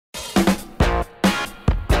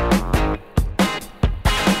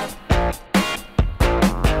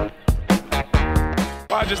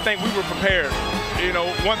just think we were prepared. You know,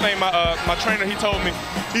 one thing my trainer, he told me,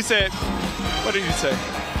 he said, what did he say?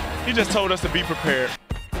 He just told us to be prepared.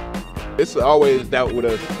 It's always doubt with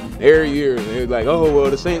us every year. And it's like, oh, well,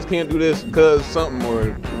 the Saints can't do this because something,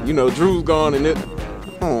 or, you know, Drew's gone and it.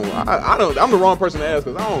 I don't. I'm the wrong person to ask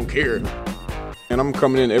because I don't care. And I'm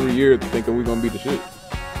coming in every year thinking we're going to beat the shit.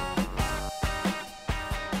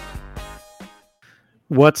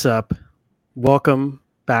 What's up? Welcome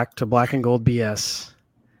back to Black and Gold BS,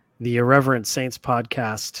 the Irreverent Saints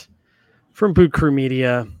podcast from Boot Crew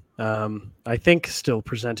Media. I think still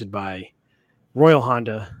presented by Royal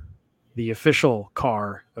Honda, the official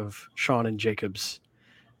car of Sean and Jacob's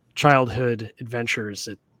childhood adventures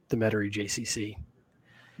at the Metairie JCC.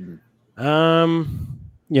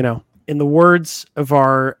 You know, in the words of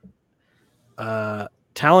our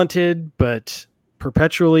talented but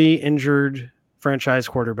perpetually injured franchise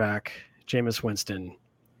quarterback, Jameis Winston,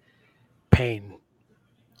 pain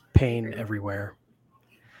everywhere.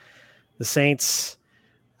 The Saints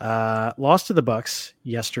lost to the Bucs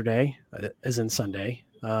yesterday, as in Sunday,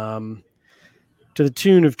 to the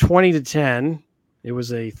tune of 20-10. It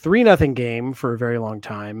was a 3-0 game for a very long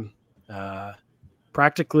time,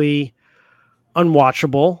 practically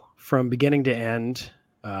unwatchable from beginning to end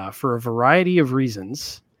for a variety of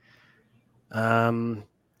reasons.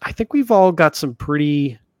 I think we've all got some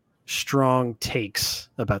pretty strong takes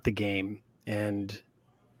about the game and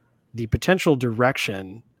the potential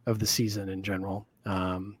direction of the season in general.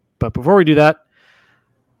 But before we do that,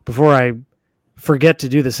 before I forget to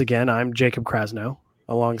do this again, I'm Jacob Krasno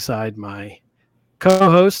alongside my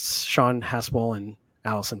co-hosts, Sean Haspel and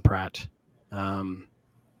Allison Pratt.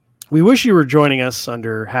 We wish you were joining us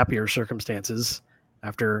under happier circumstances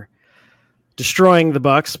after destroying the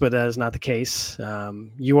Bucs, but that is not the case.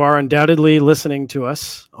 You are undoubtedly listening to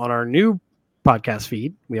us on our new podcast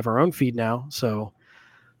feed. We have our own feed now, so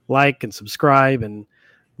like and subscribe and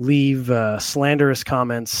leave slanderous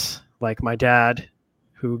comments like my dad,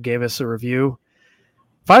 who gave us a review,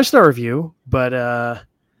 5-star review, but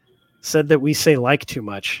said that we say like too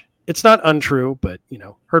much. It's not untrue, but, you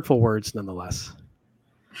know, hurtful words nonetheless.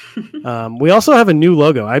 We also have a new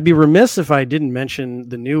logo. I'd be remiss if I didn't mention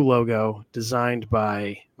the new logo designed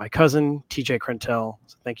by my cousin, TJ Krentel.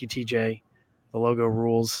 So thank you, TJ. The logo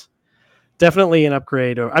rules. Definitely an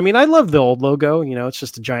upgrade. I mean, I love the old logo. You know, it's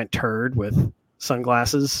just a giant turd with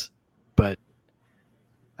sunglasses, but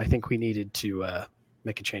I think we needed to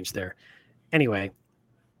make a change there. Anyway,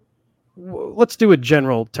 let's do a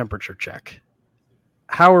general temperature check.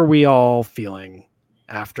 How are we all feeling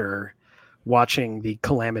after watching the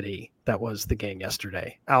calamity that was the game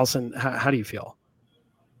yesterday? Allison, how do you feel?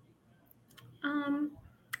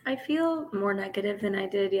 I feel more negative than I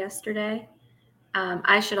did yesterday.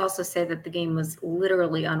 I should also say that the game was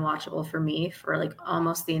literally unwatchable for me for like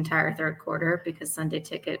almost the entire third quarter because Sunday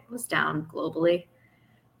Ticket was down globally.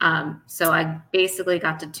 So I basically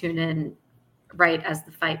got to tune in right as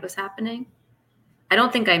the fight was happening. I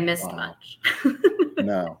don't think I missed much.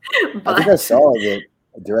 No. But, I think I saw that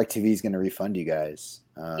DirecTV is going to refund you guys.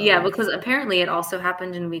 Yeah, because apparently it also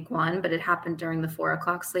happened in week 1, but it happened during the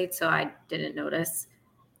 4:00 slate, so I didn't notice.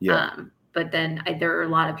 Yeah. But then there are a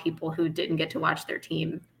lot of people who didn't get to watch their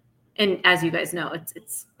team. And as you guys know,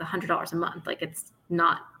 it's $100 a month. Like, it's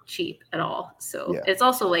not cheap at all. So It's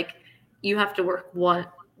also like you have to work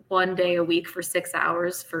one day a week for 6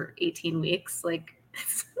 hours for 18 weeks. Like,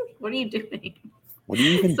 what are you doing? What do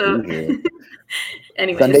you even do here?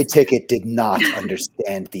 Anyways. Sunday Ticket did not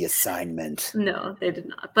understand the assignment. No, they did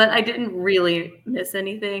not. But I didn't really miss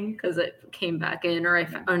anything because it came back in,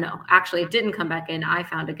 actually, it didn't come back in. I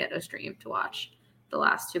found a ghetto stream to watch the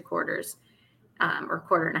last 2 quarters, or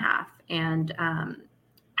quarter and a half. And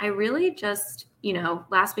I really just,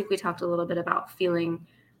 last week we talked a little bit about feeling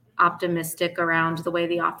optimistic around the way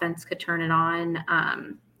the offense could turn it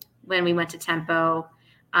on when we went to tempo.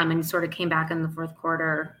 And sort of came back in the fourth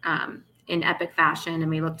quarter in epic fashion, and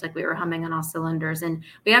we looked like we were humming on all cylinders. And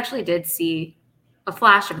we actually did see a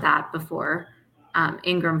flash of that before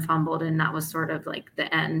Ingram fumbled, and that was sort of like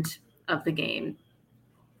the end of the game.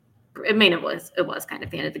 I mean, it was kind of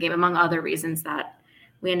the end of the game, among other reasons that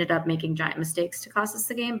we ended up making giant mistakes to cost us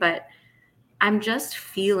the game. But I'm just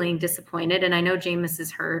feeling disappointed, and I know Jameis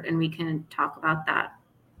is hurt, and we can talk about that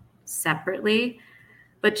separately.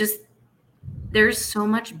 But just there's so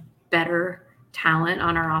much better talent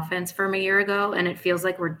on our offense from a year ago, and it feels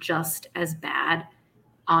like we're just as bad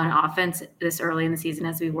on offense this early in the season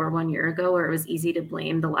as we were 1 year ago, where it was easy to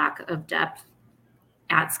blame the lack of depth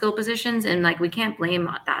at skill positions. And like, we can't blame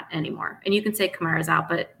that anymore. And you can say Kamara's out,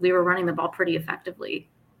 but we were running the ball pretty effectively.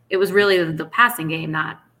 It was really the passing game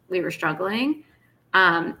that we were struggling.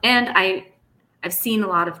 And I've seen a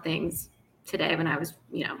lot of things today when I was,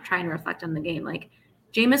 trying to reflect on the game. Like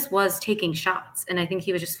Jameis was taking shots, and I think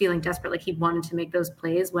he was just feeling desperate. Like he wanted to make those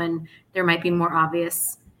plays when there might be more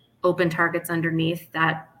obvious open targets underneath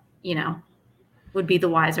that, would be the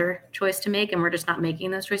wiser choice to make. And we're just not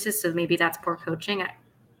making those choices. So maybe that's poor coaching.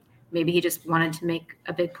 Maybe he just wanted to make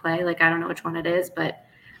a big play. Like, I don't know which one it is, but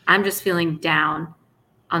I'm just feeling down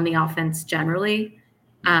on the offense generally.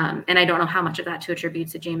 And I don't know how much of that to attribute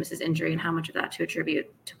to Jameis's injury and how much of that to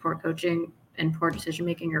attribute to poor coaching and poor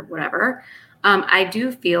decision-making or whatever. I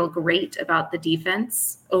do feel great about the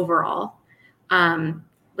defense overall.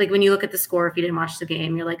 Like when you look at the score, if you didn't watch the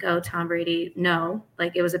game, you're like, oh, Tom Brady. No,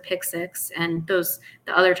 like it was a pick six. And the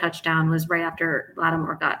other touchdown was right after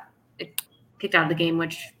Lattimore got kicked out of the game,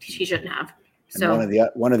 which he shouldn't have. So and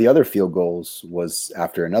one of the other field goals was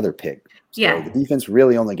after another pick. So yeah, the defense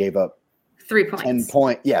really only gave up 3 points.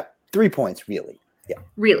 3 points, really. Yeah.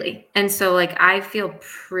 Really. And so like I feel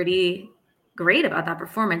pretty great about that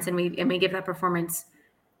performance. And we give that performance,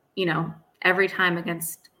 every time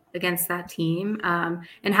against that team.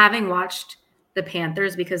 And having watched the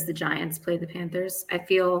Panthers, because the Giants played the Panthers,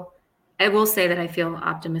 I will say that I feel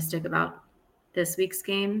optimistic about this week's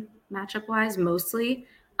game matchup wise, mostly.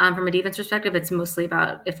 From a defense perspective, it's mostly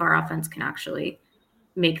about if our offense can actually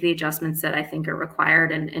make the adjustments that I think are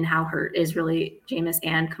required and how hurt is really Jameis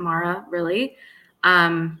and Kamara, really.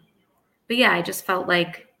 But yeah, I just felt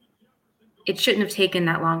like it shouldn't have taken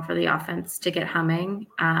that long for the offense to get humming.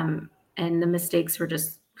 And the mistakes were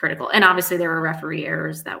just critical. And obviously there were referee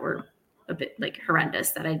errors that were a bit like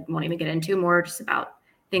horrendous that I won't even get into, more just about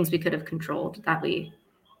things we could have controlled that we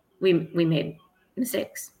made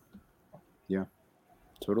mistakes. Yeah,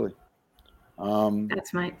 totally. That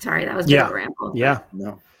was a bit of a ramble. Yeah.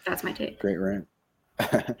 No. That's my take. Great rant.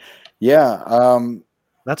 Yeah.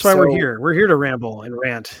 That's why we're here. We're here to ramble and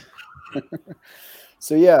rant.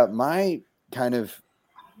 So yeah, my kind of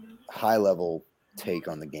high level take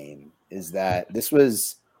on the game is that this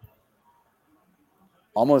was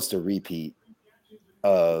almost a repeat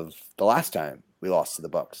of the last time we lost to the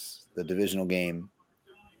Bucs, the divisional game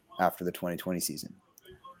after the 2020 season.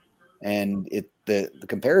 And the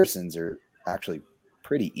comparisons are actually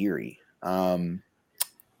pretty eerie.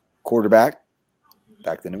 Quarterback,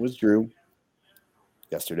 back then it was Drew.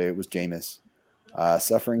 Yesterday it was Jameis.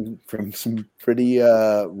 Suffering from some pretty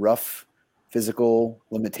rough physical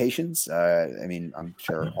limitations. I mean, I'm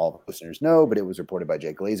sure all the listeners know, but it was reported by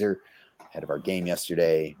Jay Glazer, head of our game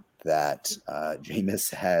yesterday, that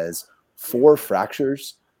Jameis has 4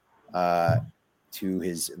 fractures to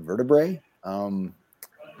his vertebrae.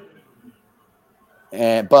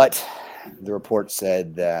 But the report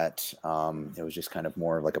said that it was just kind of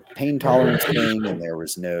more like a pain tolerance thing, and there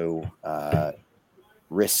was no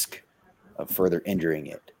risk of further injuring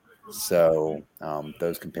it. So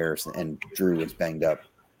those comparisons, and Drew was banged up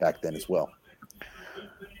back then as well.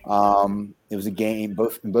 It was a game,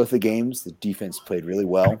 in both the games, the defense played really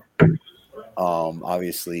well.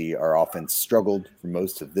 Obviously, our offense struggled for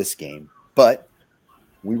most of this game, but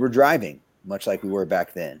we were driving, much like we were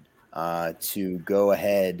back then, to go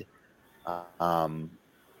ahead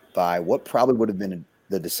by what probably would have been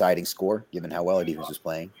the deciding score, given how well our defense was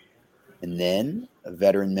playing. And then a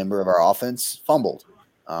veteran member of our offense fumbled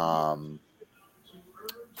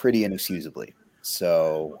pretty inexcusably.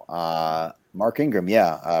 So Mark Ingram,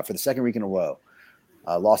 for the second week in a row,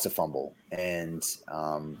 lost a fumble. And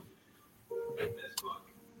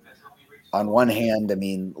on one hand, I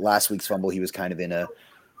mean, last week's fumble, he was kind of in a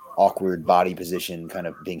awkward body position, kind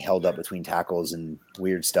of being held up between tackles, and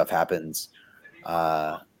weird stuff happens.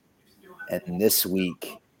 And this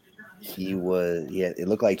week, it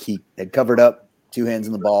looked like he had covered up, 2 hands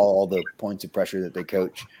on the ball, all the points of pressure that they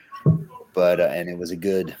coach. But and it was a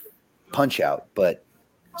good punch out. But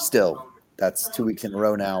still, that's 2 weeks in a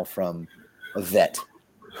row now from a vet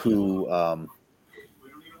who,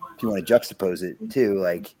 if you want to juxtapose it too,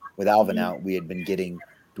 like with Alvin out, we had been getting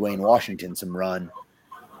Dwayne Washington some run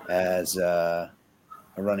as a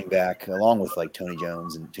running back, along with like Tony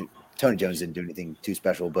Jones. And Tony Jones didn't do anything too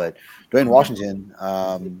special, but Dwayne Washington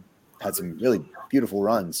had some really beautiful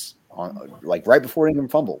runs on, like right before Ingram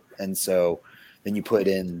fumbled. And so then you put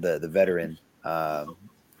in the veteran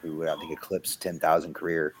who I think eclipsed 10,000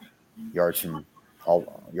 career yards from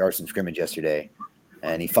scrimmage yesterday,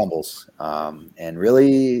 and he fumbles. And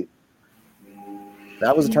really,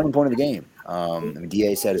 that was a turning point of the game. I mean,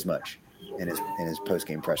 DA said as much in his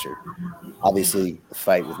post-game presser. Obviously, the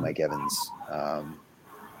fight with Mike Evans,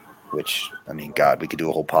 which, I mean, God, we could do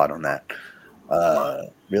a whole pod on that.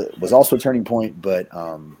 Really was also a turning point, but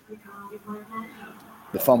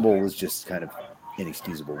the fumble was just kind of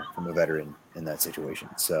inexcusable from a veteran in that situation.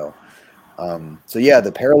 So yeah,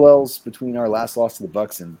 the parallels between our last loss to the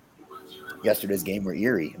Bucs and yesterday's game were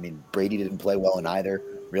eerie. I mean, Brady didn't play well in either,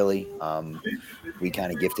 really. We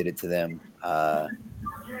kind of gifted it to them.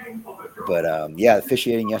 But yeah,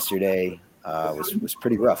 officiating yesterday was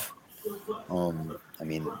pretty rough. I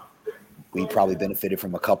mean, we probably benefited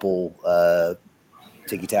from a couple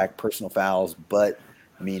ticky-tack personal fouls, but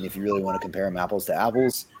I mean, if you really want to compare them apples to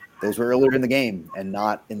apples, those were earlier in the game and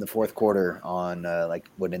not in the fourth quarter on like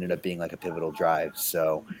what ended up being like a pivotal drive.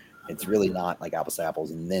 So it's really not like apples to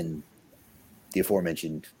apples. And then the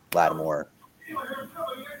aforementioned Lattimore,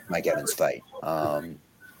 Mike Evans fight.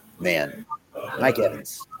 Man, Mike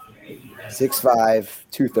Evans, 6'5",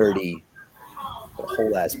 230, a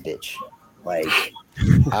whole ass bitch. Like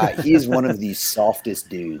he is one of the softest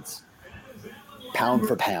dudes, pound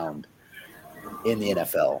for pound, in the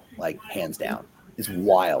NFL, like hands down. It's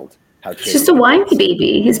wild how He's just a whiny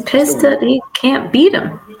baby. He's pissed that he can't beat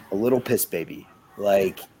him. A little piss baby,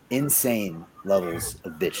 like insane levels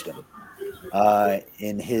of bitchdom.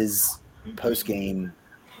 In his post game,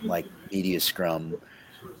 like media scrum,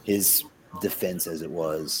 his defense, as it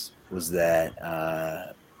was that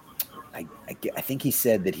I think he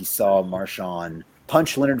said that he saw Marshawn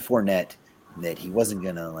punch Leonard Fournette, and that he wasn't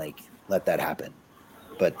gonna like let that happen.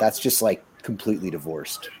 But that's just like completely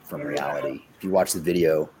divorced from reality. If you watch the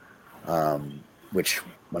video, which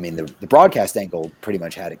I mean, the broadcast angle pretty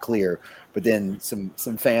much had it clear, but then some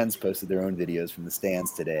fans posted their own videos from the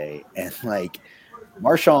stands today, and like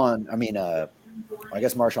Marshawn, I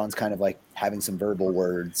guess Marshawn's kind of like having some verbal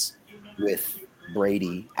words with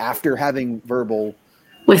Brady after having verbal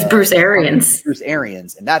with Bruce Arians.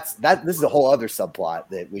 And this is a whole other subplot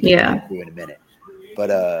that we can get into in a minute.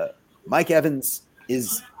 But Mike Evans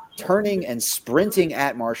is turning and sprinting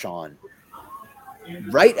at Marshawn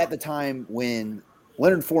right at the time when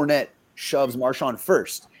Leonard Fournette shoves Marshawn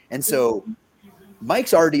first. And so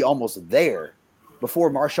Mike's already almost there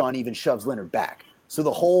before Marshawn even shoves Leonard back. So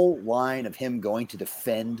the whole line of him going to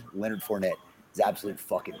defend Leonard Fournette is absolute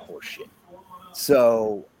fucking horseshit.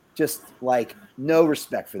 So just like no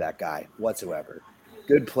respect for that guy whatsoever.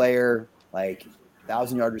 Good player, like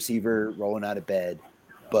 1,000-yard receiver rolling out of bed,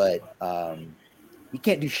 but he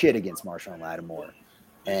can't do shit against Marshawn Lattimore,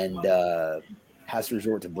 and has to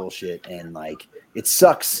resort to bullshit. And like it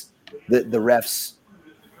sucks that the refs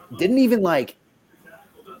didn't even like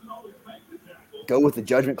go with the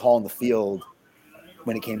judgment call on the field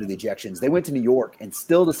when it came to the ejections. They went to New York and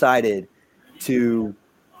still decided to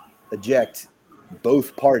eject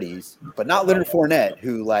both parties, but not Leonard Fournette,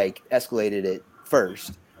 who like escalated it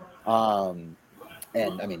first.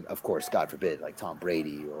 And I mean, of course, God forbid, like Tom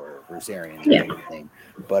Brady or Bruce Arians or anything.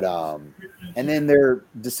 But and then their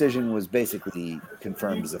decision was basically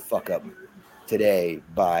confirmed as a fuck up today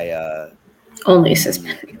by only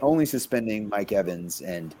suspending Mike Evans,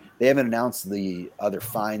 and they haven't announced the other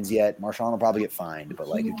fines yet. Marshawn will probably get fined, but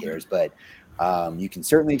like who cares? But you can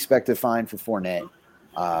certainly expect a fine for Fournette,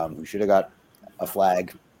 who should have got a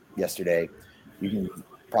flag yesterday. You can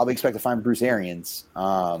probably expect a fine for Bruce Arians.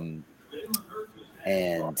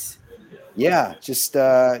 And yeah, just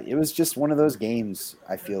it was just one of those games.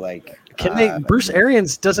 I feel like Bruce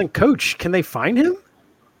Arians doesn't coach. Can they find him?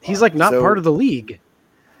 He's like not part of the league.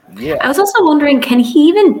 Yeah, I was also wondering, can he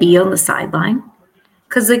even be on the sideline?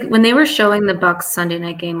 Because like when they were showing the Bucs Sunday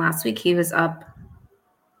night game last week, he was up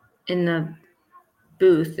in the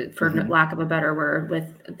booth, for lack of a better word,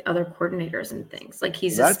 with other coordinators and things. Like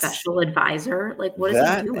he's a special advisor. Like what is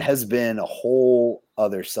he doing? That has been a whole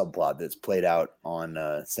other subplot that's played out on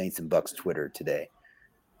Saints and Bucs Twitter today.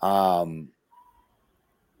 I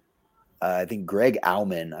think Greg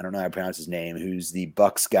Auman, I don't know how to pronounce his name, who's the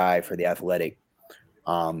Bucs guy for The Athletic,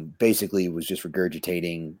 basically was just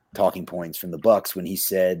regurgitating talking points from the Bucs when he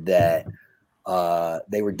said that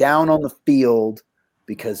they were down on the field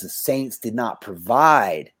because the Saints did not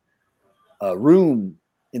provide room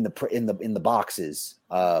in the boxes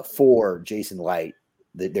for Jason Light,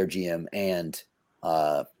 their GM, and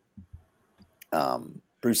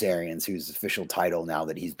Bruce Arians, whose official title now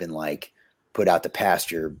that he's been like put out to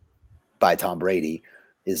pasture by Tom Brady,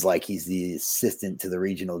 is like he's the assistant to the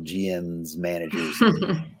regional GM's managers,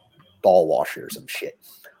 ball washer or some shit.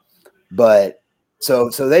 But so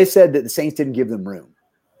they said that the Saints didn't give them room.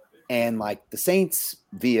 And like the Saints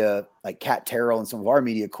via like Cat Terrell and some of our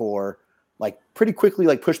media corps, like pretty quickly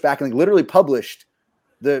like pushed back and like literally published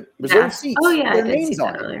the reserve seats. Oh yeah, their I did names see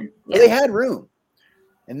on that it. earlier. Yeah. They had room.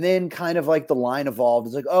 And then kind of like the line evolved.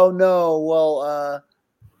 It's like, oh no, well,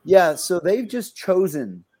 yeah, so they've just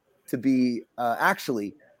chosen to be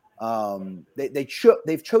actually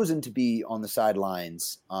they've chosen to be on the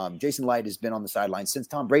sidelines. Jason Light has been on the sidelines since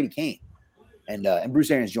Tom Brady came, and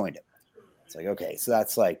Bruce Arians joined him. It's like, okay, so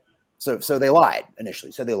that's like, so they lied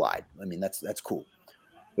initially. So they lied. I mean, that's cool.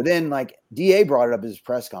 But then like DA brought it up at his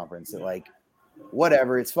press conference that like,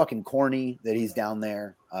 whatever, it's fucking corny that he's down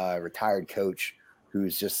there, retired coach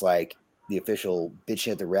who's just like the official bitch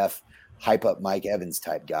at the ref, hype up Mike Evans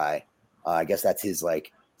type guy. I guess that's his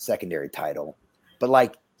like secondary title. But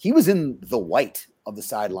like he was in the white of the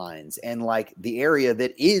sidelines and like the area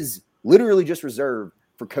that is literally just reserved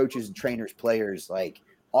for coaches and trainers, players, like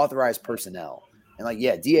authorized personnel. And like,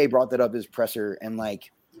 yeah, DA brought that up as presser. And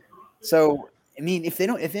like, so, I mean, if the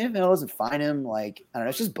NFL doesn't fine him, like, I don't know,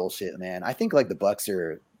 it's just bullshit, man. I think like the Bucs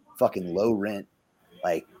are a fucking low rent,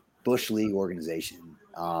 like Bush League organization.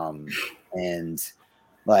 And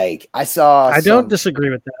like I don't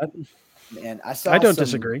disagree with that. And I don't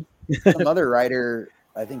disagree. Some other writer,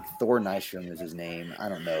 I think Thor Nystrom is his name. I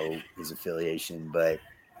don't know his affiliation, but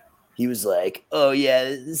he was like, "Oh yeah,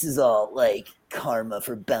 this is all like karma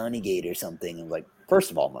for Bountygate or something." And like, first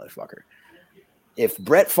of all, motherfucker, if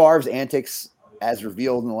Brett Favre's antics, as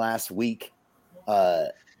revealed in the last week,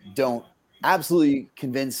 don't absolutely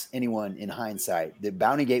convince anyone in hindsight that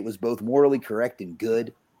Bountygate was both morally correct and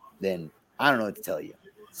good, then I don't know what to tell you.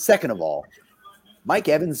 Second of all, Mike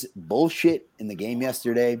Evans' bullshit in the game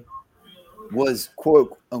yesterday was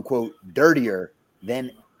quote unquote dirtier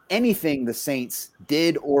than anything the Saints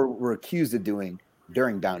did or were accused of doing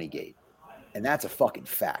during Bountygate. And that's a fucking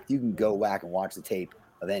fact. You can go back and watch the tape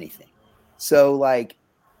of anything. So like,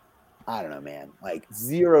 I don't know, man, like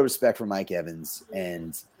zero respect for Mike Evans.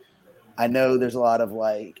 And I know there's a lot of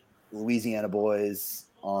like Louisiana boys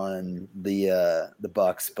on the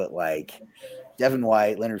Bucs, but like Devin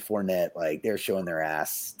White, Leonard Fournette, like they're showing their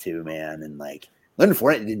ass too, man. And like Leonard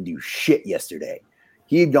Fournette didn't do shit yesterday.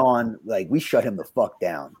 He had gone, like, we shut him the fuck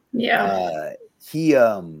down. Yeah.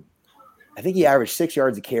 I think he averaged 6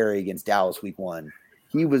 yards a carry against Dallas week 1.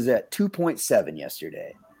 He was at 2.7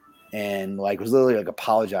 yesterday. And like was literally like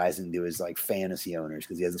apologizing to his like fantasy owners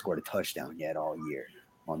because he hasn't scored a touchdown yet all year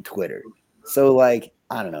on Twitter. So like,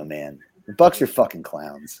 I don't know, man. The Bucs are fucking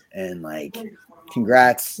clowns. And like,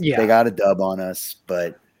 congrats. Yeah. They got a dub on us.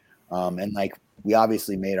 But and like we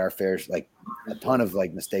obviously made our fair, like a ton of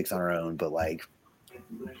like mistakes on our own, but like,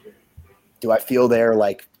 do I feel they're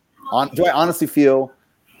like do I honestly feel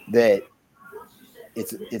that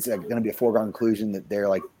it's going to be a foregone conclusion that they're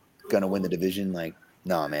like going to win the division? Like,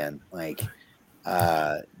 no, man. Like,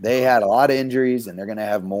 they had a lot of injuries and they're going to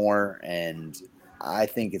have more. And I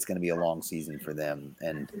think it's going to be a long season for them.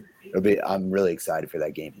 And I'm really excited for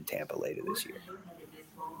that game in Tampa later this year.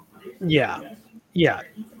 Yeah. Yeah.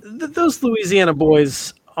 Those Louisiana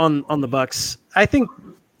boys on the Bucs, I think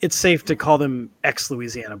it's safe to call them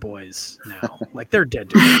ex-Louisiana boys now. Like, they're dead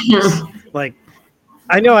to us. Like,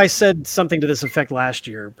 I know I said something to this effect last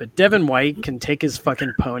year, but Devin White can take his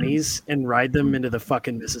fucking ponies and ride them into the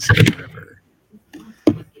fucking Mississippi River.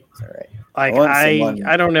 All right. Like,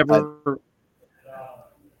 I don't ever.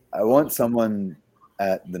 I want someone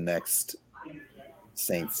at the next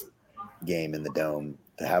Saints game in the Dome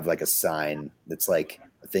to have like a sign that's like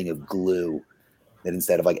a thing of glue that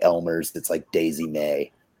instead of like Elmer's, it's like Daisy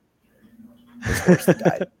May.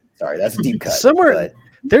 Sorry, that's a deep cut. Somewhere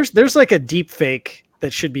there's like a deep fake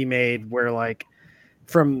that should be made where like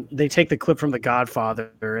they take the clip from The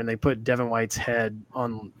Godfather and they put Devin White's head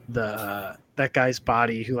on that guy's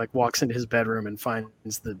body who like walks into his bedroom and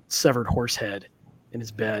finds the severed horse head in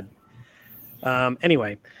his bed.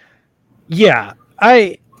 Anyway, yeah,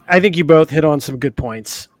 I think you both hit on some good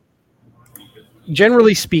points.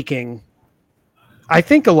 Generally speaking, I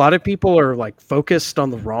think a lot of people are like focused on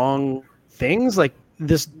the wrong things. Like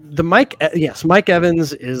Mike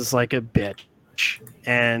Evans is like a bitch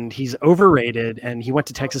and he's overrated and he went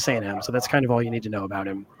to Texas A&M. So that's kind of all you need to know about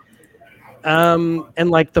him. And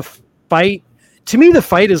like the fight, to me, the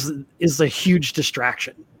fight is a huge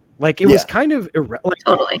distraction. Like it was kind of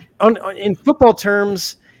totally in football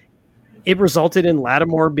terms, it resulted in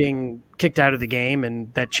Lattimore being kicked out of the game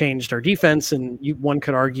and that changed our defense. And one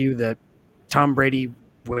could argue that Tom Brady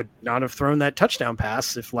would not have thrown that touchdown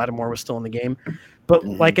pass if Lattimore was still in the game. But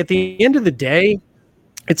like at the end of the day,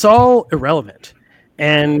 it's all irrelevant.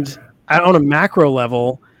 And on a macro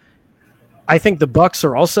level, I think the Bucs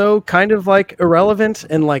are also kind of like irrelevant.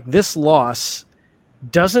 And like this loss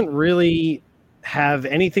doesn't really have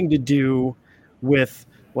anything to do with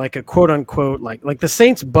like a quote unquote, like the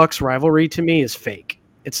Saints Bucs rivalry to me is fake.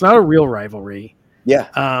 It's not a real rivalry. Yeah.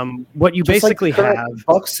 What you just basically like have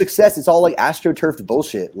Bucs success, it's all like astroturfed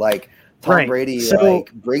bullshit. Like Tom Brady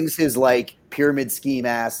like brings his like pyramid scheme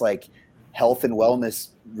ass like health and wellness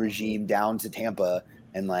regime down to Tampa,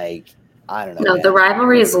 and like I don't know. No, man. the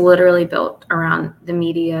rivalry is literally built around the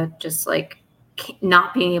media just like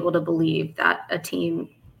not being able to believe that a team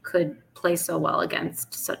could play so well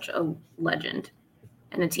against such a legend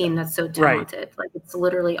and a team that's so talented. Like it's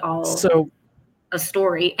literally all a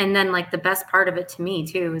story. And then like the best part of it to me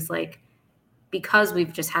too is like because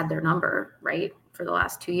we've just had their number, right? For the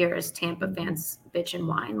last 2 years, Tampa fans bitch and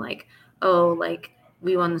whine like, oh, like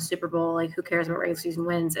we won the Super Bowl, like who cares about regular season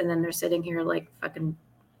wins? And then they're sitting here like fucking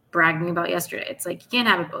bragging about yesterday. It's like you can't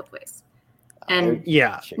have it both ways. And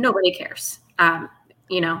nobody cares.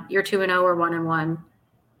 You know, you're 2-0 or 1-1.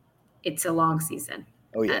 It's a long season.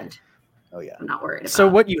 Oh yeah. And I'm not worried about. So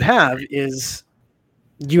what you have is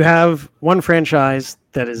you have one franchise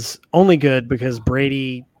that is only good because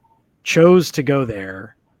Brady chose to go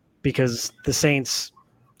there because the Saints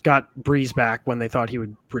got Breeze back when they thought he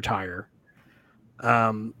would retire.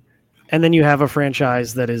 And then you have a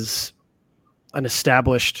franchise that is an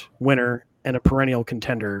established winner and a perennial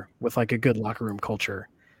contender with like a good locker room culture.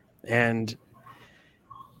 And,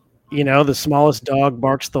 you know, the smallest dog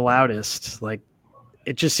barks the loudest. Like,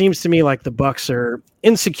 it just seems to me like the Bucs are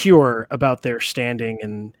insecure about their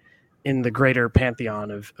standing in the greater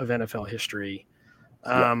pantheon of NFL history.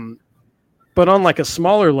 But on like a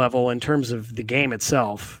smaller level in terms of the game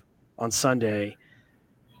itself on Sunday,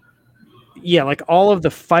 like all of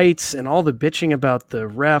the fights and all the bitching about the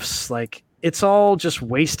refs, like it's all just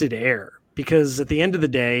wasted air because at the end of the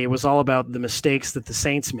day, it was all about the mistakes that the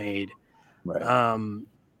Saints made. Right.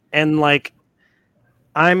 And like,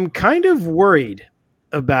 I'm kind of worried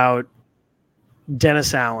about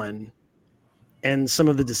Dennis Allen and some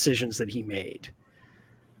of the decisions that he made.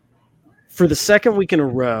 For the second week in a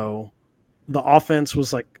row, the offense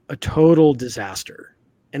was like a total disaster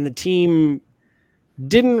and the team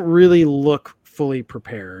didn't really look fully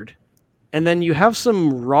prepared. And then you have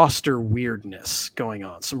some roster weirdness going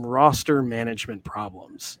on, some roster management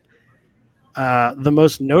problems. The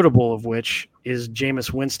most notable of which is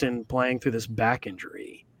Jameis Winston playing through this back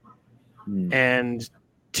injury. And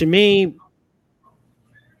to me,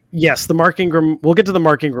 yes, the Mark Ingram, we'll get to the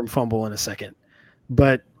Mark Ingram fumble in a second.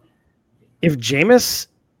 But if Jameis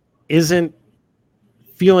isn't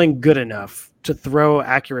feeling good enough to throw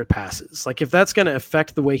accurate passes, like if that's going to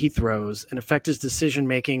affect the way he throws and affect his decision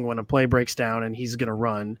making when a play breaks down and he's going to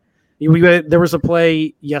run. There was a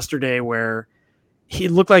play yesterday where he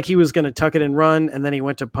looked like he was going to tuck it and run, and then he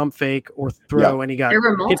went to pump fake or throw, and he got there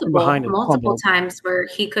were hit from behind multiple times where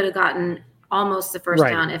he could have gotten almost the first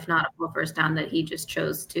down, if not a full first down, that he just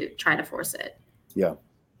chose to try to force it. Yeah.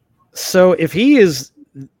 So if he is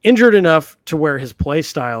injured enough to where his play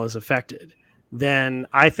style is affected, then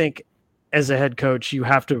I think as a head coach, you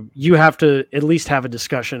have to at least have a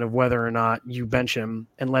discussion of whether or not you bench him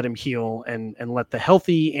and let him heal and let the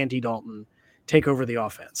healthy Andy Dalton take over the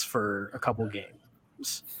offense for a couple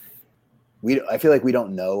games. I feel like we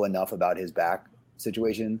don't know enough about his back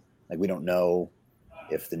situation. Like we don't know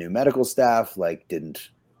if the new medical staff didn't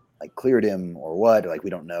cleared him or what. Like we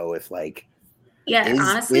don't know if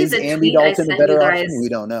honestly, is the Andy tweet I Dalton a sent better you guys option? We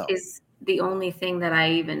don't know. Is the only thing that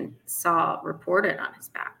I even saw reported on his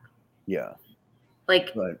back. Yeah.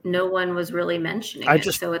 No one was really mentioning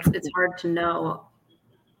it. So it's hard to know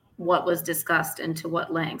what was discussed and to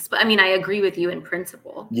what lengths. But I mean, I agree with you in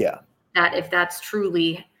principle. Yeah. That if that's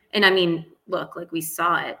truly, and I mean, look, we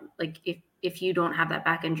saw it, if you don't have that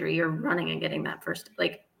back injury, you're running and getting that first,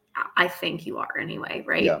 I think you are anyway.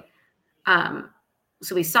 Right. Yeah.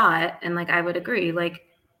 So we saw it. And I would agree,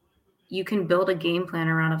 you can build a game plan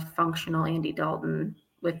around a functional Andy Dalton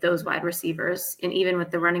with those wide receivers. And even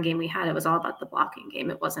with the running game we had, it was all about the blocking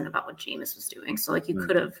game. It wasn't about what Jameis was doing. So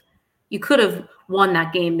you could have won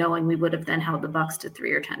that game knowing we would have then held the Bucs to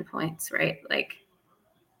 3 or 10 points. Right.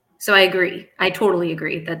 So I agree. I totally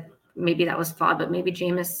agree that maybe that was flawed, but maybe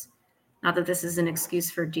Jameis, not that this is an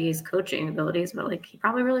excuse for DA's coaching abilities, but he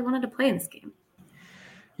probably really wanted to play in this game.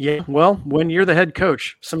 Yeah. Well, when you're the head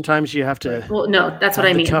coach, sometimes you have to. Well, no, that's what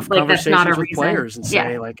I mean. Tough that's not a with reason. Players and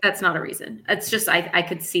say that's not a reason. It's just, I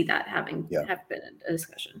could see that have been a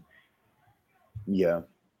discussion. Yeah.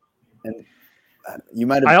 And you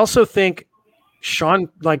might have. I also think Sean,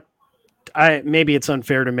 maybe it's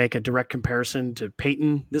unfair to make a direct comparison to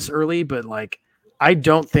Peyton this early, but I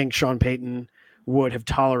don't think Sean Payton would have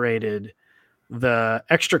tolerated the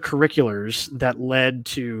extracurriculars that led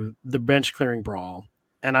to the bench clearing brawl.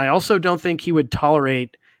 And I also don't think he would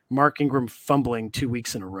tolerate Mark Ingram fumbling 2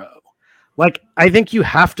 weeks in a row. I think you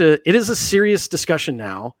have to, it is a serious discussion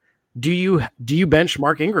now. Do you bench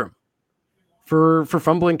Mark Ingram for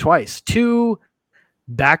fumbling twice, 2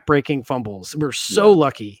 back-breaking fumbles. We're so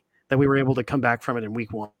lucky that we were able to come back from it in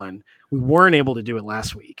week 1. We weren't able to do it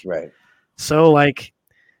last week. Right. So like,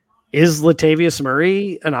 is Latavius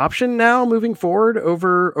Murray an option now moving forward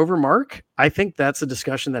over Mark? I think that's a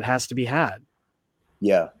discussion that has to be had.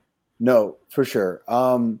 Yeah, no, for sure.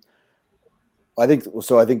 I think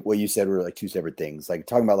what you said were like 2 separate things. Like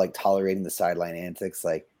talking about like tolerating the sideline antics.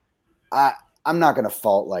 Like I'm not going to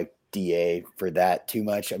fault like DA for that too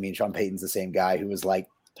much. I mean, Sean Payton's the same guy who was like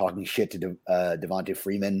talking shit to Devontae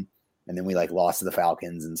Freeman, and then we like lost to the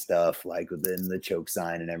Falcons and stuff, like within the choke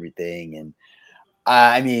sign and everything. And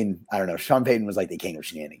I mean, I don't know. Sean Payton was like the king of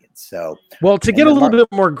shenanigans. So, well, to get a little bit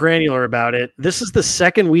more granular about it, this is the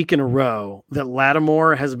 2nd week in a row that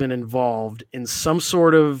Lattimore has been involved in some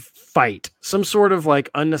sort of fight, some sort of like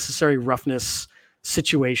unnecessary roughness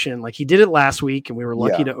situation. Like he did it last week and we were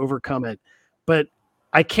lucky to overcome it. But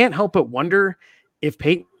I can't help but wonder if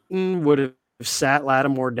Payton would have sat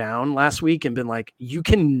Lattimore down last week and been like, you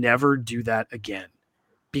can never do that again.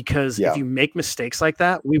 Because if you make mistakes like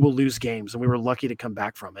that, we will lose games, and we were lucky to come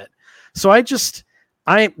back from it. So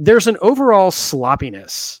there's an overall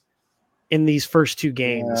sloppiness in these first 2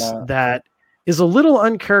 games that is a little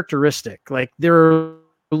uncharacteristic. Like there are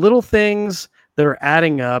little things that are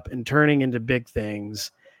adding up and turning into big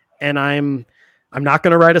things. And I'm not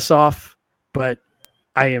going to write us off, but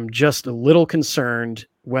I am just a little concerned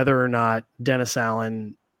whether or not Dennis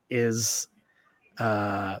Allen is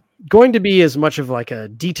going to be as much of like a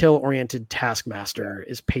detail-oriented taskmaster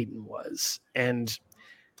as Peyton was. And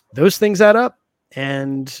those things add up,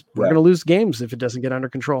 and we're going to lose games if it doesn't get under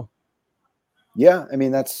control. Yeah, I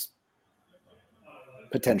mean, that's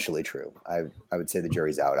potentially true. I would say the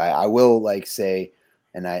jury's out. I will like say,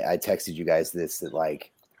 and I texted you guys this, that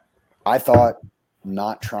like I thought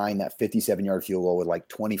not trying that 57-yard field goal with like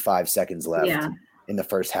 25 seconds left in the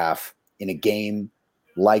first half in a game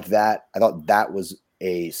like that, I thought that was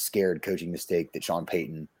a scared coaching mistake that Sean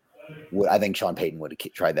Payton would have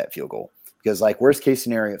tried that field goal, because like worst case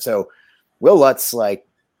scenario. So Will Lutz, like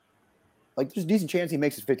there's a decent chance he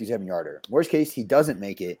makes his 57-yarder. Worst case, he doesn't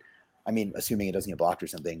make it. I mean, assuming it doesn't get blocked or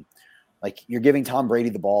something, like you're giving Tom Brady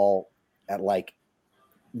the ball at like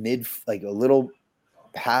a little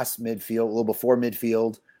past midfield, a little before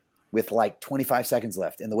midfield with like 25 seconds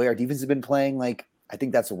left. And the way our defense has been playing, like, I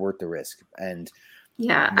think that's worth the risk. And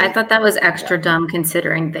I thought that was extra dumb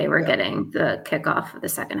considering they were getting the kickoff of the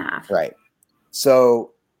second half. Right.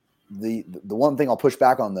 So the one thing I'll push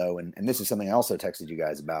back on though, and this is something I also texted you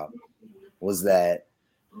guys about, was that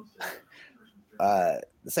the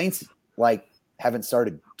Saints like haven't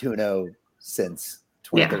started 2-0 since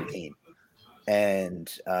 2013.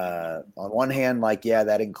 And on one hand, like,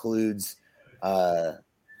 that includes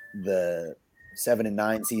the 7 and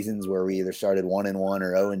 9 seasons where we either started 1-1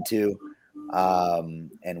 or 0-2.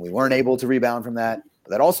 And we weren't able to rebound from that.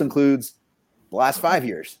 But that also includes the last 5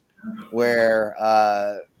 years where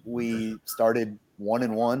we started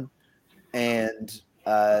 1-1 and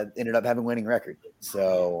ended up having a winning record.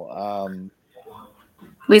 So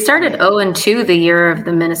we started 0-2 the year of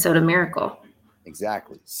the Minnesota Miracle.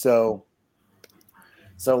 Exactly. So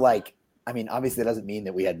like, I mean, obviously that doesn't mean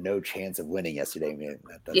that we had no chance of winning yesterday. I mean,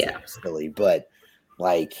 that's silly, but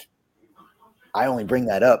like, I only bring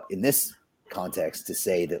that up in this context to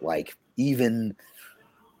say that like even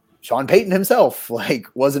Sean Payton himself like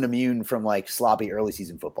wasn't immune from like sloppy early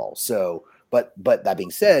season football. So, but that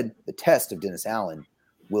being said, the test of Dennis Allen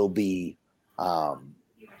will be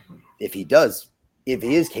if he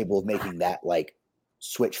is capable of making that like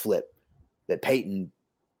switch flip that Payton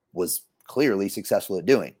was clearly successful at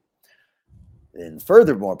doing. And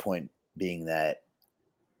furthermore point being that,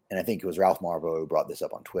 and I think it was Ralph Marvo who brought this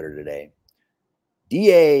up on Twitter today,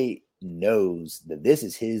 DA knows that this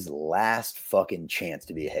is his last fucking chance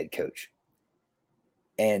to be a head coach.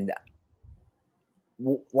 And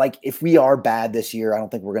like, if we are bad this year, I don't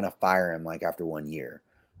think we're going to fire him like after 1 year.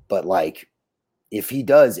 But like, if he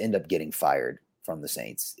does end up getting fired from the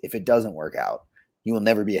Saints, if it doesn't work out, he will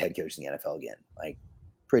never be a head coach in the NFL again. Like,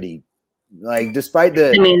 pretty, like, despite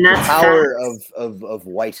the power of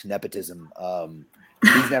white nepotism,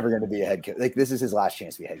 he's never going to be a head coach. Like, this is his last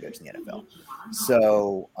chance to be a head coach in the NFL.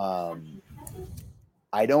 So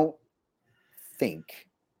I don't think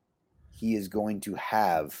he is going to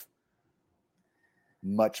have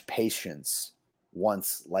much patience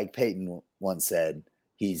once, like Peyton once said,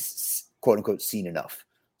 he's quote unquote seen enough.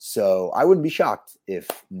 So I wouldn't be shocked if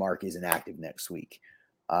Mark is inactive next week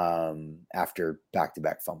after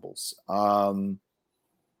back-to-back fumbles.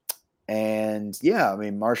 And yeah, I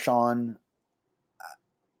mean, Marshawn,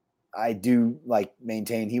 I do like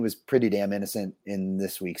maintain he was pretty damn innocent in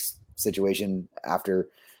this week's situation after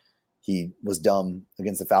he was dumb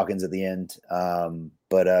against the Falcons at the end.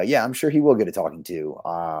 But yeah, I'm sure he will get a talking to.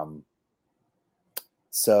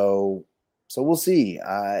 So we'll see.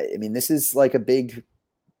 I mean, this is like a big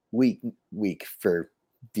week for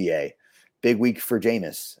DA, big week for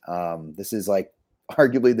Jameis. This is like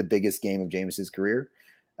arguably the biggest game of Jameis's career.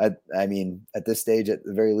 I mean, at this stage, at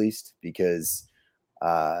the very least, because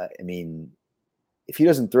I mean, if he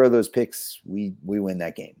doesn't throw those picks, we win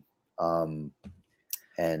that game.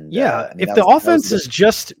 And yeah, I mean, if the offense is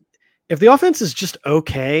just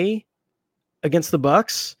okay against the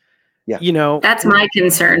Bucs, yeah, you know, that's my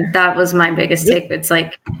concern. That was my biggest take. It's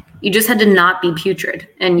like you just had to not be putrid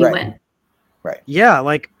and you win. Right. Yeah,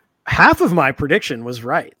 like half of my prediction was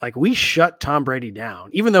right. Like we shut Tom Brady down,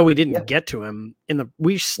 even though we didn't get to him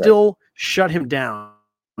we still shut him down.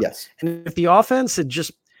 Yes. And if the offense had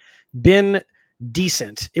just been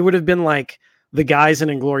decent, it would have been like the guys in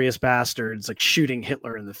Inglourious Bastards, like shooting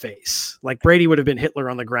Hitler in the face. Like Brady would have been Hitler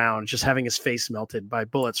on the ground, just having his face melted by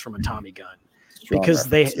bullets from a Tommy gun. Strong because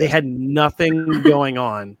reference, they had nothing going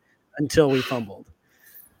on until we fumbled.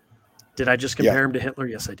 Did I just compare him to Hitler?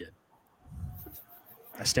 Yes, I did.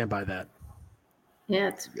 I stand by that.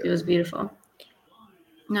 Yeah, it was beautiful.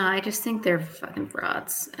 No, I just think they're fucking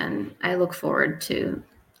frauds, and I look forward to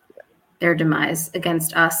their demise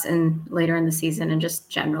against us and later in the season, and just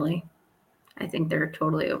generally, I think they're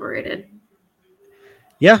totally overrated.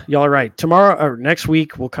 Yeah, y'all are right. Tomorrow or next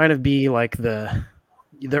week will kind of be like the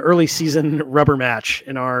early season rubber match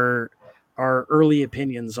in our early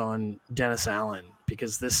opinions on Dennis Allen,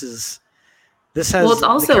 because this has it's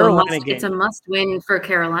also it's a must win for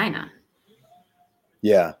Carolina.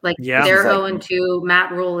 Yeah. Like they're 0-2.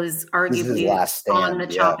 Matt Rule is arguably on the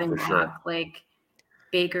chopping block. Sure. Like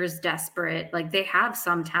Baker's desperate. Like they have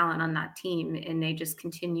some talent on that team and they just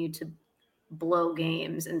continue to blow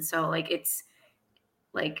games. And so it's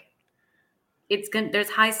there's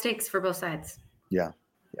high stakes for both sides. Yeah.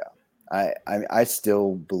 Yeah. I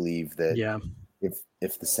still believe that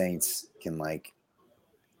if the Saints can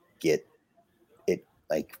get it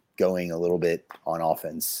going a little bit on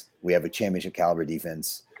offense, we have a championship caliber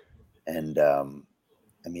defense. And I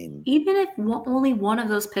mean, even if only one of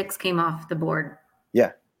those picks came off the board.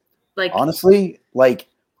 Yeah. Honestly,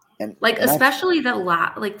 especially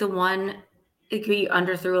the one it could be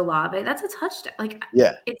underthrew Olave. That's a touchdown.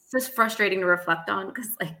 It's just frustrating to reflect on because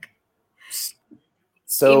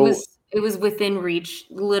it was within reach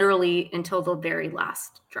literally until the very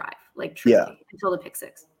last drive, until the pick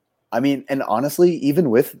six. I mean, and honestly, even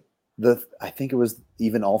with I think it was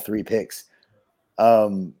even all three picks.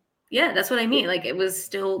 Yeah, that's what I mean. It was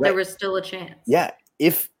still there was still a chance. Yeah,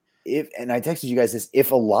 if and I texted you guys this,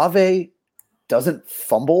 if Olave doesn't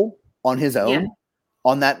fumble on his own,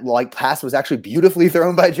 on that pass was actually beautifully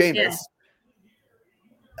thrown by Jameis,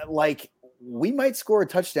 we might score a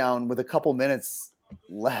touchdown with a couple minutes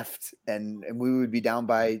left, and we would be down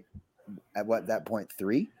by at that point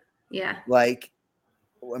 3. Yeah.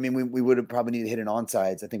 I mean, we would have probably needed to hit an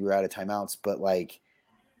onside. I think we were out of timeouts, but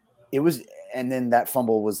it was, and then that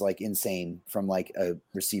fumble was insane from a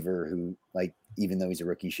receiver who even though he's a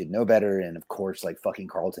rookie should know better. And of course, fucking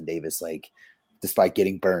Carlton Davis, despite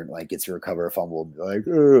getting burnt, gets to recover a fumble.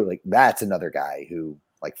 That's another guy who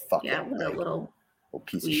fuck yeah, him, what a little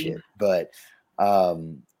piece of shit. But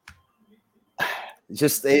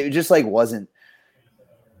it just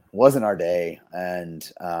wasn't our day.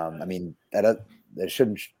 And I mean that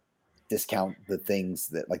shouldn't discount the things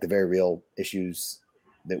that the very real issues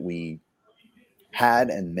that we had,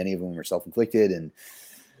 and many of them were self-inflicted and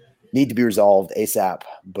need to be resolved ASAP.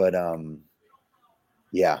 But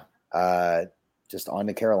just on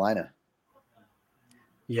to Carolina.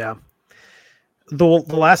 Yeah. The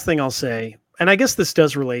last thing I'll say, and I guess this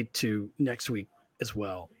does relate to next week as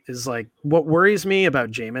well, is what worries me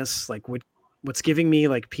about Jameis, what's giving me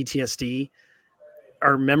PTSD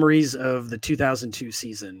are memories of the 2002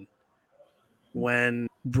 season when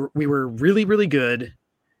we were really, really good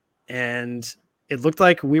and it looked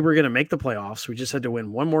like we were going to make the playoffs. We just had to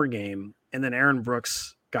win one more game. And then Aaron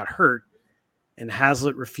Brooks got hurt and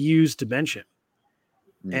Hazlitt refused to bench him.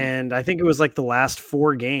 Mm. And I think it was the last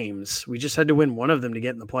 4 games. We just had to win one of them to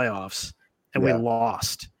get in the playoffs. And we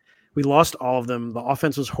lost. We lost all of them. The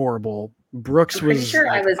offense was horrible. Brooks was sure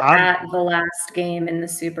I was at the last game in the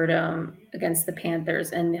Superdome against the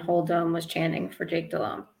Panthers, and the whole dome was chanting for Jake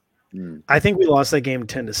Delhomme. I think we lost that game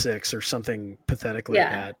 10-6 or something pathetic like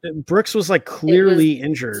that. Brooks was clearly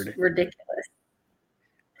injured. Ridiculous.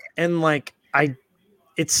 And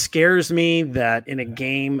it scares me that in a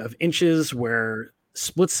game of inches where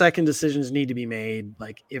split-second decisions need to be made.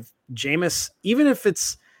 Like if Jameis, even if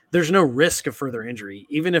there's no risk of further injury,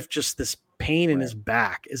 even if just this pain in his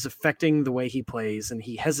back is affecting the way he plays and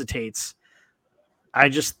he hesitates, I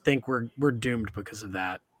just think we're doomed because of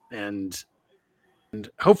that. And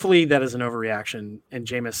hopefully that is an overreaction and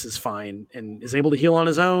Jameis is fine and is able to heal on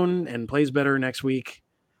his own and plays better next week.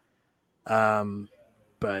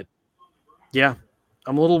 But yeah,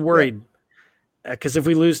 I'm a little worried because if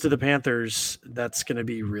we lose to the Panthers, that's going to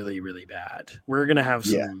be really, really bad. We're going to have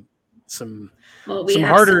some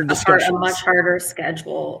harder discussions. A much harder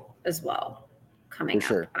schedule as well coming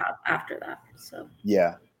up after that. So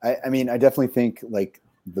yeah, I mean, I definitely think like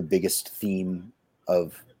the biggest theme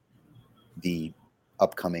of the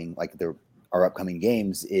upcoming, like our upcoming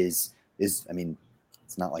games is I mean,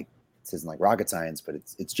 it's not like this isn't like rocket science, but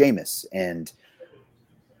it's Jameis, and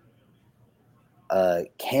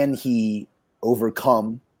can he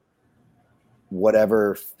overcome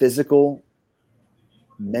whatever physical,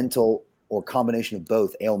 mental, or combination of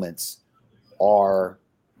both ailments are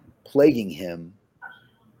plaguing him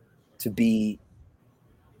to be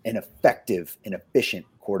an effective and efficient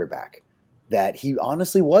quarterback that he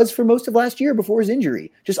honestly was for most of last year before his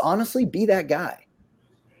injury. Just honestly be that guy.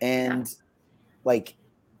 And like,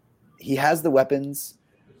 he has the weapons.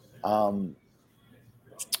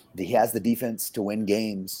 He has the defense to win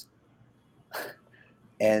games.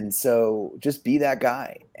 And so just be that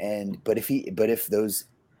guy. But if those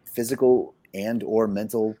physical and or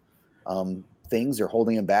mental things are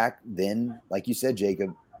holding him back, then like you said,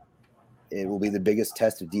 Jacob, it will be the biggest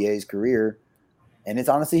test of DA's career. And it's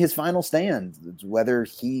honestly his final stand, whether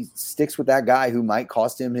he sticks with that guy who might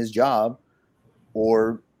cost him his job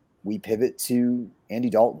or we pivot to Andy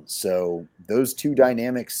Dalton. So those two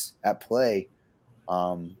dynamics at play,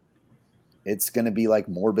 it's going to be like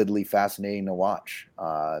morbidly fascinating to watch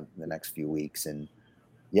the next few weeks. And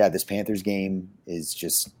yeah, this Panthers game is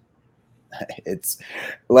just, it's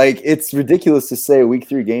ridiculous to say a week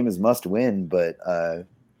 3 game is must win, but a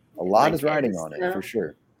lot is riding on it for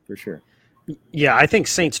sure. For sure. Yeah, I think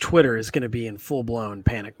Saints Twitter is going to be in full-blown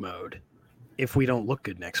panic mode if we don't look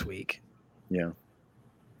good next week. Yeah.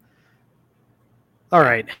 All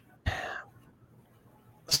right.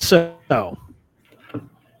 So,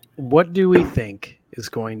 what do we think is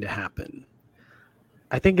going to happen?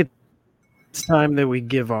 I think it's time that we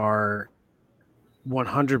give our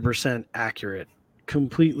 100% accurate,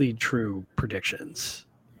 completely true predictions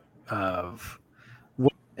of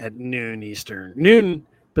what at noon Eastern,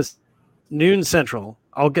 noon Central.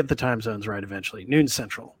 I'll get the time zones right eventually. Noon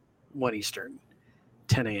Central, 1 Eastern,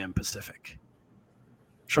 10 a.m. Pacific.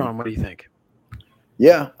 Sean, what do you think?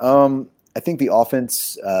 Yeah, I think the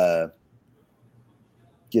offense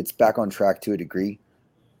gets back on track to a degree,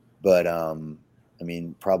 but I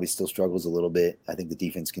mean, probably still struggles a little bit. I think the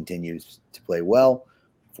defense continues to play well,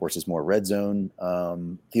 forces more red zone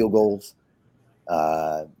field goals.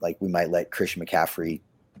 Like we might let Christian McCaffrey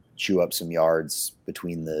chew up some yards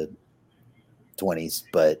between the 20s,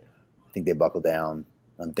 but I think they buckle down.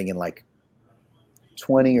 I'm thinking like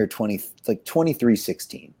 20 or 20, like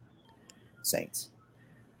 23-16 Saints.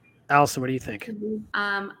 Allison, what do you think?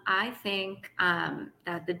 I think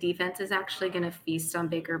that the defense is actually going to feast on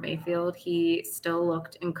Baker Mayfield. He still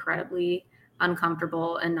looked incredibly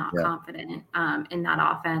uncomfortable and not confident in that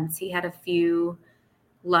offense. He had a few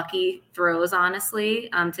lucky throws, honestly,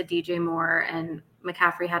 to DJ Moore, and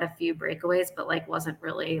McCaffrey had a few breakaways, but like wasn't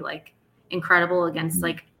really like incredible against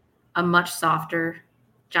like a much softer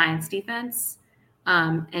Giants defense.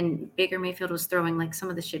 And Baker Mayfield was throwing like some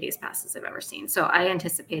of the shittiest passes I've ever seen. So I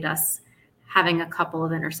anticipate us having a couple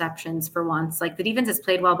of interceptions for once. Like the defense has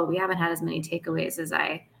played well, but we haven't had as many takeaways as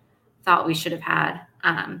I thought we should have had,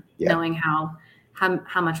 knowing how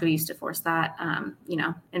much we used to force that,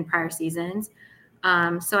 in prior seasons.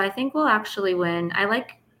 So I think we'll actually win. I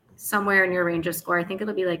like somewhere in your range of score. I think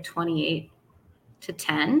it'll be like 28-10,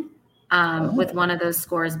 with one of those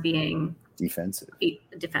scores being defensive,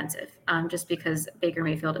 just because Baker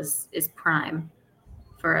Mayfield is prime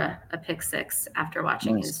for a pick six after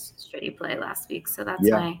watching his shitty play last week. So that's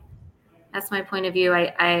my point of view.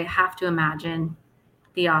 I have to imagine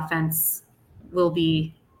the offense will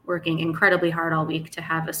be working incredibly hard all week to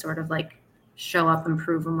have a sort of like show up and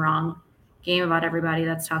prove them wrong game about everybody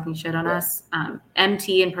that's talking shit on us.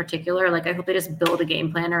 MT in particular, like I hope they just build a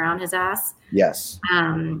game plan around his ass. Yes.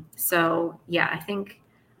 So yeah, I think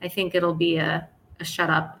it'll be a shut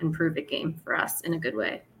up and prove it game for us in a good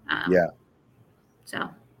way. So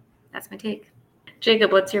that's my take.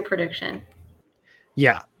 Jacob, what's your prediction?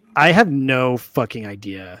 Yeah, I have no fucking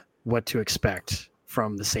idea what to expect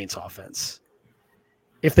from the Saints offense.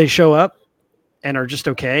 If they show up, and are just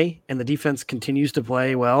okay, and the defense continues to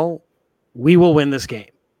play well, we will win this game.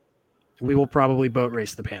 We will probably boat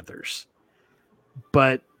race the Panthers.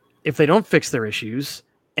 But if they don't fix their issues,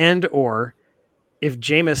 and or if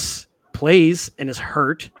Jameis plays and is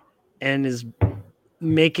hurt and is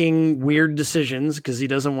making weird decisions because he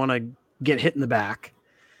doesn't want to get hit in the back,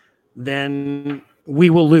 then we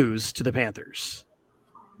will lose to the Panthers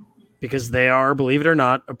because they are, believe it or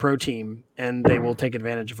not, a pro team, and they will take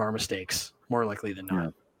advantage of our mistakes more likely than not. Yeah.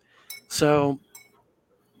 So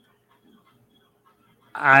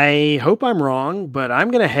I hope I'm wrong, but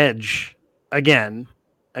I'm going to hedge again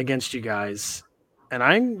against you guys, and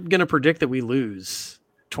I'm going to predict that we lose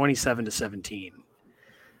 27-17.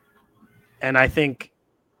 And I think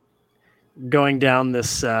going down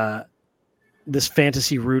this this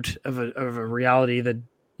fantasy route of a reality that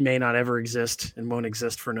may not ever exist and won't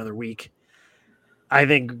exist for another week, I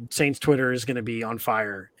think Saints Twitter is going to be on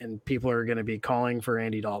fire, and people are going to be calling for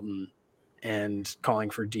Andy Dalton and calling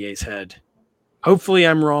for DA's head. Hopefully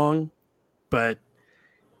I'm wrong, but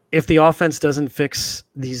if the offense doesn't fix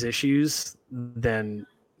these issues, then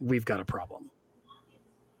we've got a problem.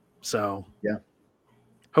 So yeah,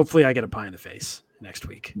 hopefully I get a pie in the face next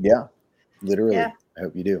week. Yeah, literally. Yeah. I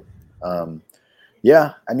hope you do.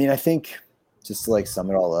 Yeah, I mean, I think just to like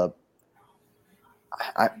sum it all up,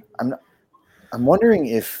 I'm wondering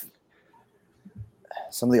if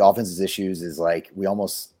some of the offense's issues is like we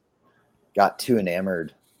almost got too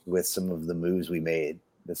enamored with some of the moves we made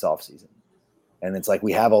this offseason. And it's like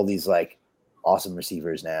we have all these like awesome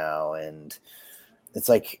receivers now, and it's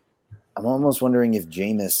like I'm almost wondering if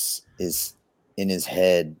Jameis is in his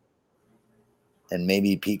head, and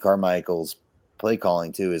maybe Pete Carmichael's play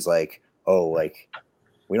calling too is like, oh, like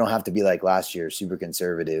we don't have to be like last year, super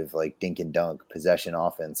conservative, like dink and dunk possession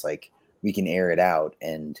offense. Like we can air it out,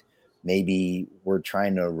 and maybe we're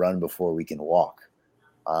trying to run before we can walk.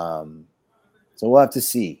 So we'll have to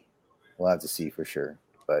see. We'll have to see for sure.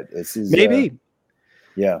 But this is maybe,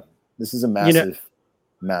 this is a massive,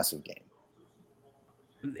 massive game.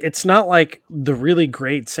 It's not like the really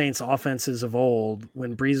great Saints offenses of old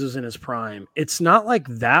when Breeze was in his prime. It's not like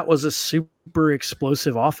that was a super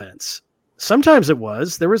explosive offense. Sometimes it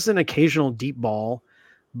was. There was an occasional deep ball,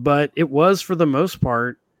 but it was for the most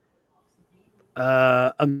part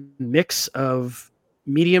a mix of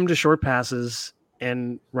medium to short passes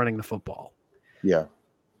and running the football. Yeah.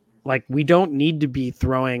 Like we don't need to be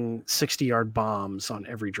throwing 60-yard bombs on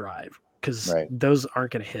every drive because those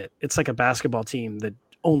aren't going to hit. It's like a basketball team that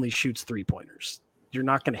only shoots 3-pointers. You're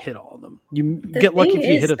not going to hit all of them. You get lucky if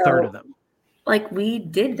you hit a third of them. Like we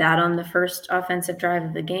did that on the first offensive drive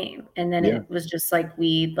of the game. And then it was just like,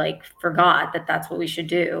 we like forgot that that's what we should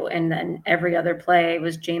do. And then every other play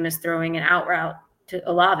was Jameis throwing an out route to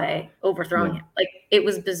Olave, overthrowing him. Like it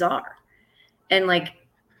was bizarre. And like,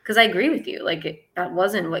 because I agree with you, like that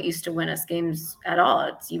wasn't what used to win us games at all.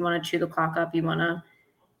 It's you want to chew the clock up, you want to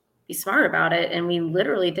be smart about it, and we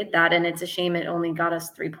literally did that. And it's a shame it only got us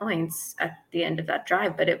 3 points at the end of that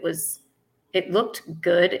drive, but it looked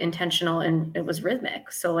good, intentional, and it was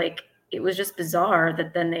rhythmic. So like it was just bizarre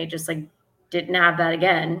that then they just like didn't have that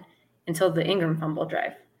again until the Ingram fumble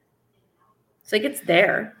drive. So like it's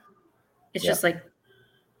there. It's just like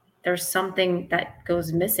there's something that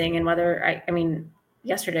goes missing, and whether I mean.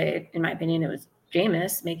 Yesterday, in my opinion, it was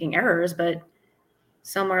Jameis making errors, but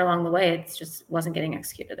somewhere along the way, it just wasn't getting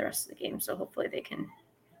executed the rest of the game. So hopefully they can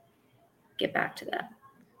get back to that.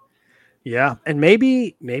 Yeah, and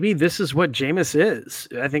maybe this is what Jameis is.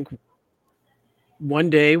 I think one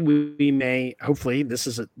day we may, hopefully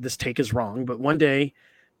this take is wrong, but one day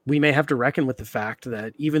we may have to reckon with the fact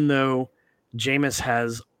that even though Jameis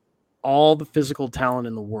has all the physical talent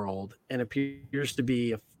in the world and appears to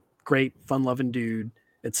be a great, fun-loving dude,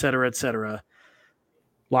 et cetera,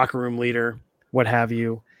 locker room leader, what have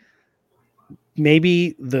you.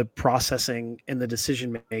 Maybe the processing and the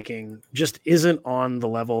decision-making just isn't on the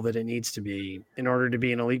level that it needs to be in order to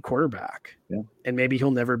be an elite quarterback. Yeah. And maybe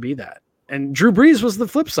he'll never be that. And Drew Brees was the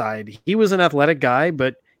flip side. He was an athletic guy,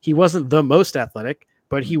 but he wasn't the most athletic,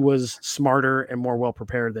 but he was smarter and more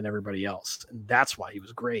well-prepared than everybody else. And that's why he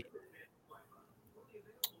was great.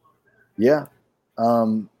 Yeah.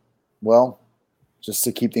 Well, just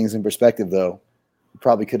to keep things in perspective, though, we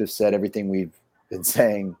probably could have said everything we've been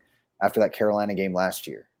saying after that Carolina game last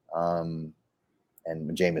year. And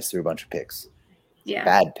Jameis threw a bunch of picks. Yeah.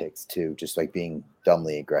 Bad picks, too, just like being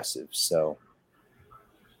dumbly aggressive. So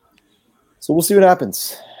we'll see what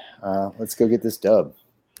happens. Let's go get this dub.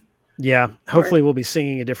 Yeah. Hopefully we'll be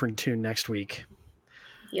singing a different tune next week.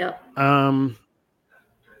 Yep.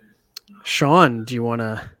 Sean, do you want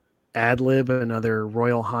to ad-lib another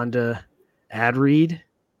Royal Honda ad read.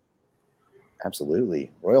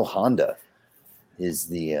 Absolutely. Royal Honda is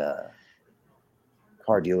the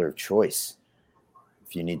car dealer of choice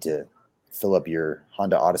if you need to fill up your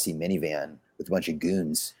Honda Odyssey minivan with a bunch of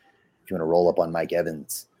goons. If you want to roll up on Mike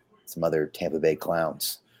Evans, some other Tampa Bay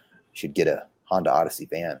clowns, you should get a Honda Odyssey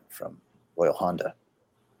van from Royal Honda.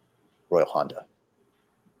 Royal Honda.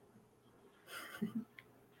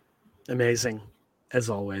 Amazing, as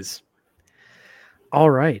always. All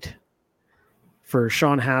right. For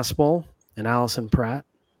Sean Haspel and Allison Pratt,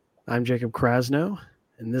 I'm Jacob Krasno,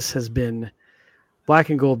 and this has been Black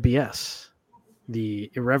and Gold BS,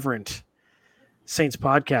 the irreverent Saints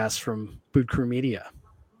podcast from Boot Crew Media.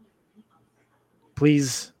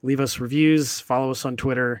 Please leave us reviews, follow us on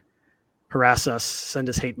Twitter, harass us, send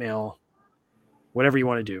us hate mail, whatever you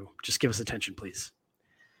want to do. Just give us attention, please.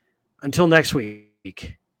 Until next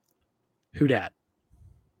week, who dat?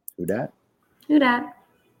 Who dat? Who dat?